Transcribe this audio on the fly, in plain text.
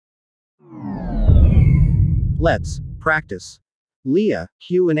Let's practice. LEA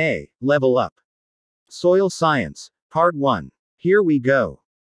QandA, Level Up. Soil Science, Part 1. Here we go.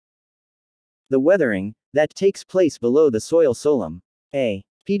 The weathering that takes place below the soil solum. A.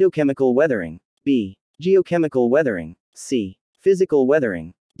 Pedochemical weathering. B. Geochemical weathering. C. Physical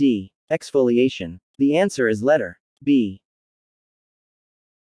weathering. D. Exfoliation. The answer is letter B.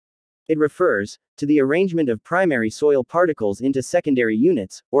 It refers to the arrangement of primary soil particles into secondary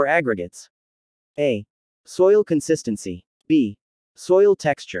units, or aggregates. A. Soil consistency. B. Soil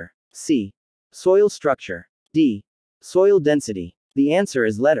texture. C. Soil structure. D. Soil density. The answer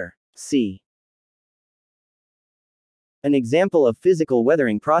is letter C. An example of physical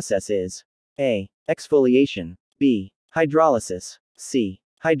weathering process is A. Exfoliation. B. Hydrolysis. C.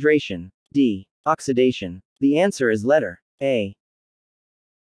 Hydration. D. Oxidation. The answer is letter A.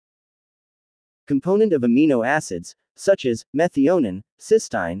 Component of amino acids, such as methionine,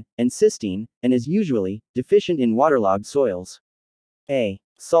 cysteine, and cysteine, and is usually deficient in waterlogged soils. A.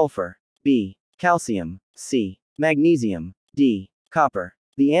 Sulfur. B. Calcium. C. Magnesium. D. Copper.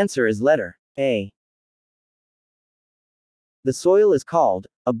 The answer is letter A. The soil is called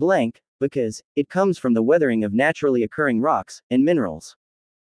a blank because it comes from the weathering of naturally occurring rocks and minerals.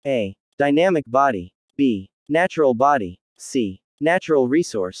 A. Dynamic body. B. Natural body. C. Natural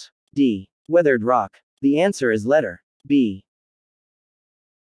resource. D. Weathered rock. The answer is letter B.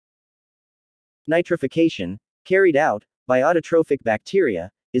 Nitrification, carried out by autotrophic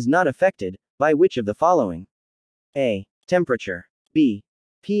bacteria, is not affected by which of the following? A. Temperature. B.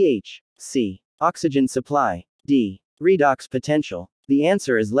 pH. C. Oxygen supply. D. Redox potential. The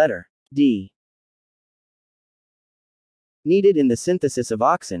answer is letter D. Needed in the synthesis of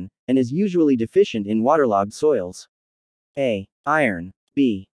auxin, and is usually deficient in waterlogged soils. A. Iron.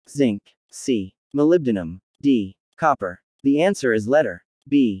 B. Zinc. C. Molybdenum. D. Copper. The answer is letter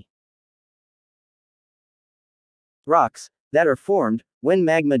B. Rocks that are formed when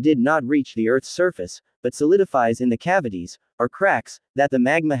magma did not reach the Earth's surface, but solidifies in the cavities, or cracks that the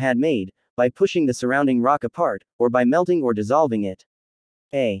magma had made by pushing the surrounding rock apart, or by melting or dissolving it.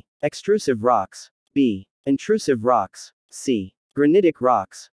 A. Extrusive rocks. B. Intrusive rocks. C. Granitic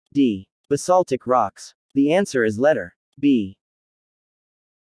rocks. D. Basaltic rocks. The answer is letter B.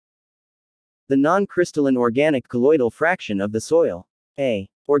 The non-crystalline organic colloidal fraction of the soil. A.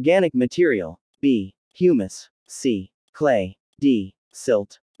 Organic material. B. Humus. C. Clay. D.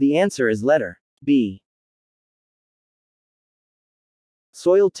 Silt. The answer is letter B.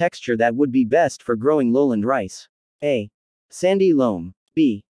 Soil texture that would be best for growing lowland rice. A. Sandy loam.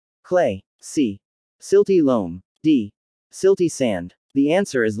 B. Clay. C. Silty loam. D. Silty sand. The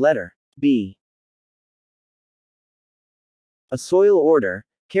answer is letter B. A soil order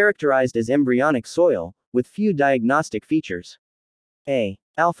characterized as embryonic soil, with few diagnostic features. A.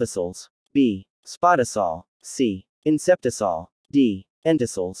 Alphasols. B. Spottisol. C. Inceptisol. D.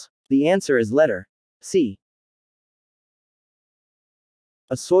 Entisols. The answer is letter C.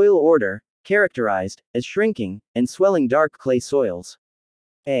 A soil order characterized as shrinking and swelling dark clay soils.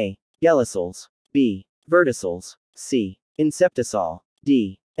 A. Gellisols. B. Vertisols. C. Inceptisol.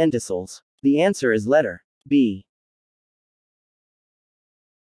 D. Entisols. The answer is letter B.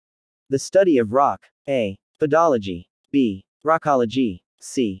 The study of rock. A. Pedology. B. Rockology.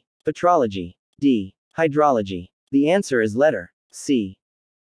 C. Petrology. D. Hydrology. The answer is letter C.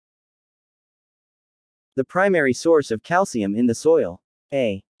 The primary source of calcium in the soil.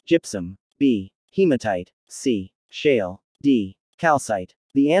 A. Gypsum. B. Hematite. C. Shale. D. Calcite.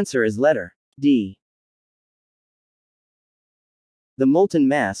 The answer is letter D. The molten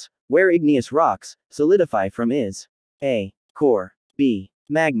mass, where igneous rocks solidify from is A. Core. B.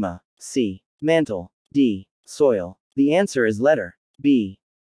 Magma. C. Mantle. D. Soil. The answer is letter B.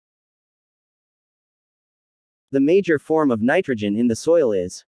 The major form of nitrogen in the soil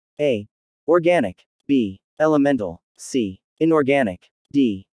is A. Organic. B. Elemental. C. Inorganic.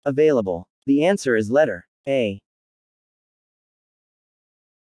 D. Available. The answer is letter A.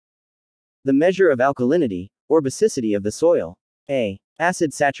 The measure of alkalinity, or basicity of the soil. A.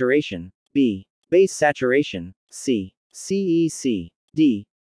 Acid saturation. B. Base saturation. C. CEC. D.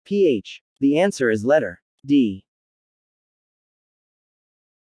 pH. The answer is letter D.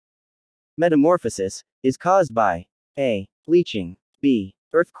 Metamorphosis is caused by A. Leaching. B.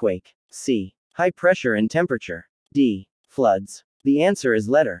 Earthquake. C. High pressure and temperature. D. Floods. The answer is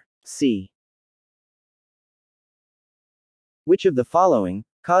letter C. Which of the following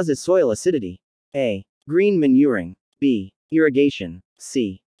causes soil acidity? A. Green manuring. B. Irrigation.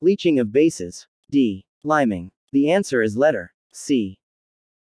 C. Leaching of bases. D. Liming. The answer is letter C.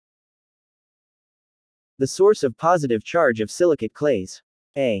 The source of positive charge of silicate clays.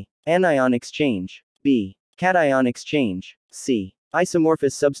 A. Anion exchange. B. Cation exchange. C.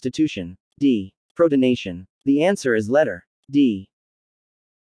 Isomorphous substitution. D. Protonation. The answer is letter D.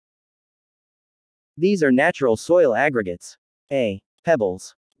 These are natural soil aggregates. A.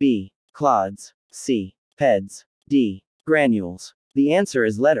 Pebbles. B. Clods. C. Peds. D. Granules. The answer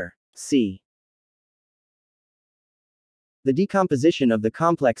is letter C. The decomposition of the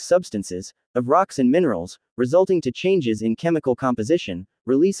complex substances of rocks and minerals, resulting to changes in chemical composition,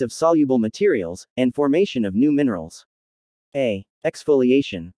 release of soluble materials, and formation of new minerals. A.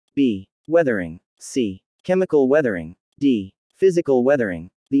 Exfoliation. B. Weathering. C. Chemical weathering. D. Physical weathering.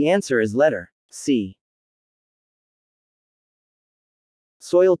 The answer is letter C.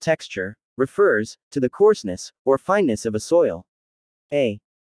 Soil texture refers to the coarseness or fineness of a soil. A.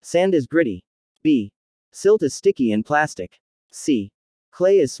 Sand is gritty. B. Silt is sticky and plastic. C.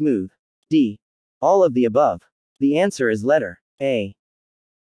 Clay is smooth. D. All of the above. The answer is letter A.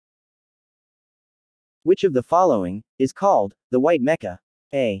 Which of the following is called the white Mecca?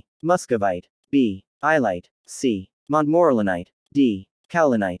 A. Muscovite. B. Iolite. C. Montmorillonite. D.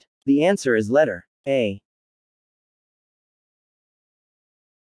 Kaolinite. The answer is letter A.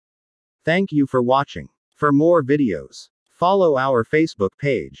 Thank you for watching. For more videos, follow our Facebook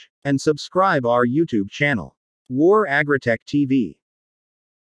page and subscribe our YouTube channel, WAR-AGRITECH-TV.